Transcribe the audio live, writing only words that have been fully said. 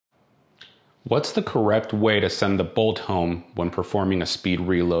What's the correct way to send the bolt home when performing a speed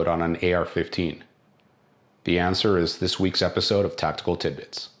reload on an AR-15? The answer is this week's episode of Tactical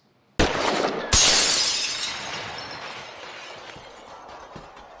Tidbits.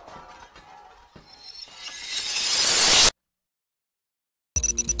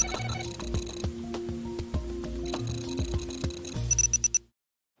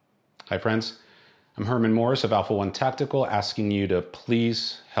 Hi friends, I'm Herman Morris of Alpha One Tactical, asking you to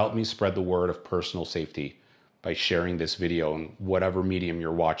please help me spread the word of personal safety by sharing this video in whatever medium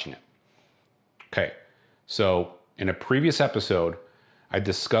you're watching it. Okay, so in a previous episode, I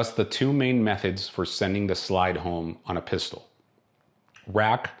discussed the two main methods for sending the slide home on a pistol: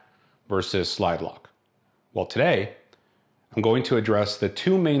 rack versus slide lock. Well, today, I'm going to address the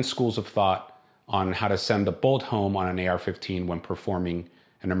two main schools of thought on how to send the bolt home on an AR-15 when performing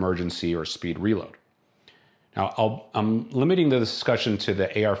an emergency or speed reload. Now, I'm limiting the discussion to the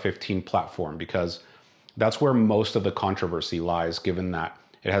AR-15 platform because that's where most of the controversy lies, given that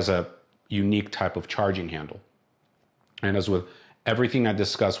it has a unique type of charging handle. And as with everything I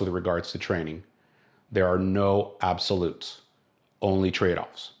discuss with regards to training, there are no absolutes, only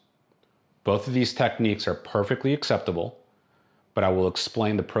trade-offs. Both of these techniques are perfectly acceptable, but I will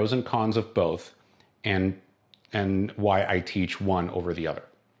explain the pros and cons of both and why I teach one over the other.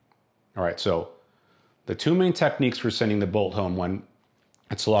 All right, so the two main techniques for sending the bolt home when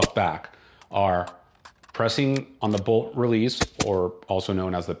it's locked back are pressing on the bolt release, or also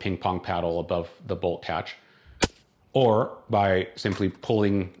known as the ping pong paddle above the bolt catch, or by simply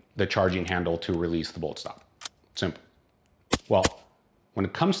pulling the charging handle to release the bolt stop. Simple. Well, when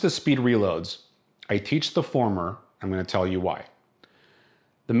it comes to speed reloads, I teach the former. I'm going to tell you why.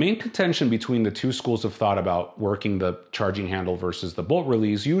 The main contention between the two schools of thought about working the charging handle versus the bolt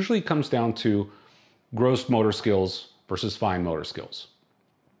release usually comes down to gross motor skills versus fine motor skills.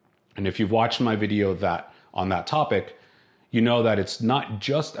 And if you've watched my video on that topic, you know that it's not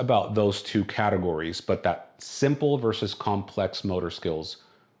just about those two categories, but that simple versus complex motor skills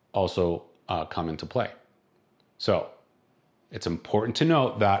also come into play. So it's important to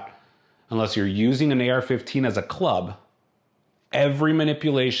note that unless you're using an AR-15 as a club, every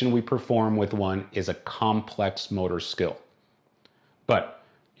manipulation we perform with one is a complex motor skill. But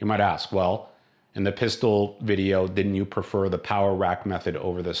you might ask, well, in the pistol video, didn't you prefer the power rack method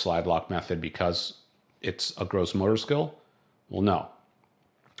over the slide lock method because it's a gross motor skill? Well, no.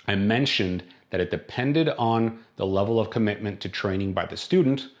 I mentioned that it depended on the level of commitment to training by the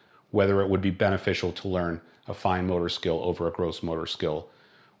student, whether it would be beneficial to learn a fine motor skill over a gross motor skill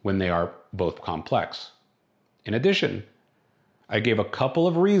when they are both complex. In addition, I gave a couple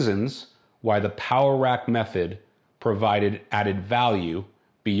of reasons why the power rack method provided added value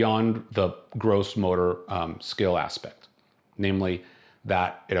beyond the gross motor skill aspect. Namely,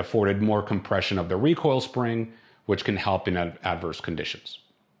 that it afforded more compression of the recoil spring, which can help in adverse conditions.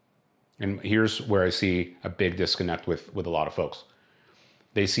 And here's where I see a big disconnect with a lot of folks.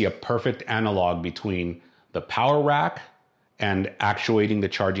 They see a perfect analog between the power rack and actuating the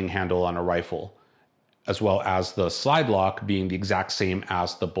charging handle on a rifle, as well as the slide lock being the exact same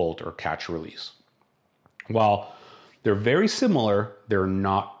as the bolt or catch release. While they're very similar, they're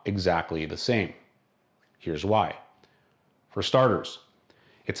not exactly the same. Here's why. For starters,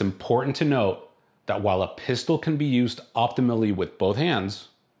 it's important to note that while a pistol can be used optimally with both hands,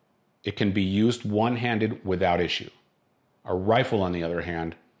 it can be used one-handed without issue. A rifle, on the other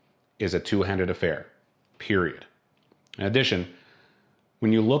hand, is a two-handed affair, period. In addition,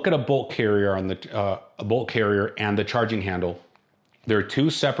 when you look at a bolt carrier and the charging handle, there are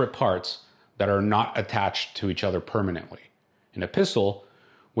two separate parts that are not attached to each other permanently. In a pistol,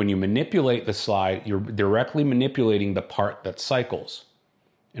 when you manipulate the slide, you're directly manipulating the part that cycles.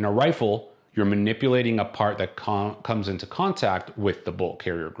 In a rifle, you're manipulating a part that comes into contact with the bolt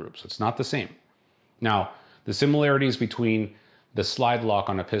carrier group. So it's not the same. Now, the similarities between the slide lock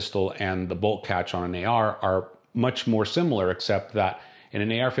on a pistol and the bolt catch on an AR are much more similar, except that in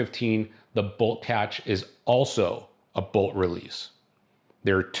an AR-15, the bolt catch is also a bolt release.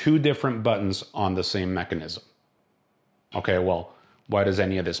 There are two different buttons on the same mechanism. Okay, well, why does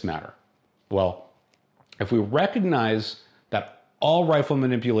any of this matter? Well, if we recognize that all rifle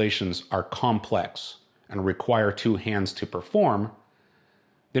manipulations are complex and require two hands to perform,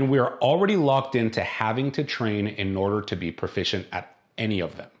 then we are already locked into having to train in order to be proficient at any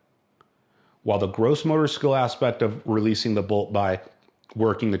of them. While the gross motor skill aspect of releasing the bolt by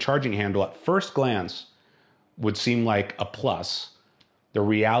working the charging handle at first glance would seem like a plus, the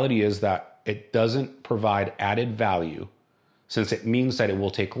reality is that it doesn't provide added value, since it means that it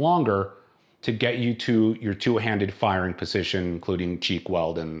will take longer to get you to your two-handed firing position, including cheek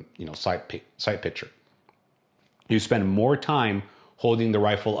weld and sight picture. You spend more time holding the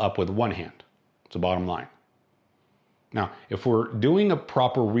rifle up with one hand. It's the bottom line. Now, if we're doing a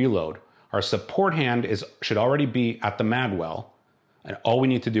proper reload, our support hand should already be at the mag well, and all we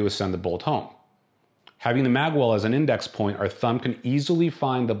need to do is send the bolt home. Having the mag well as an index point, our thumb can easily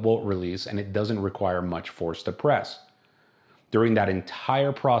find the bolt release, and it doesn't require much force to press. During that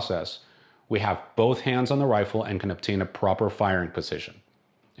entire process, we have both hands on the rifle and can obtain a proper firing position.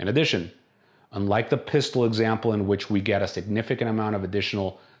 In addition, unlike the pistol example in which we get a significant amount of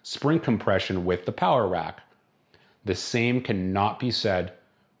additional spring compression with the power rack, the same cannot be said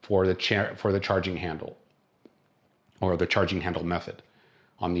for the charging handle, or the charging handle method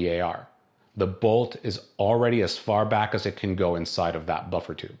on the AR. The bolt is already as far back as it can go inside of that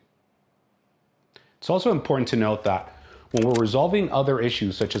buffer tube. It's also important to note that when we're resolving other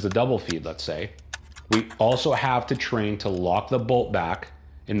issues such as a double feed, let's say, we also have to train to lock the bolt back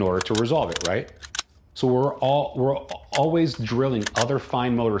in order to resolve it, right? So we're always drilling other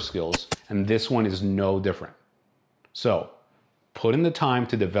fine motor skills, and this one is no different. So put in the time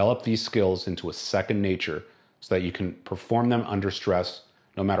to develop these skills into a second nature so that you can perform them under stress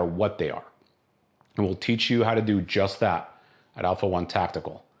no matter what they are. And we'll teach you how to do just that at Alpha One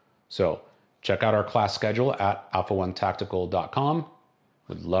Tactical. So check out our class schedule at alpha1tactical.com.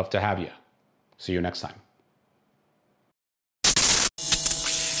 We'd love to have you. See you next time.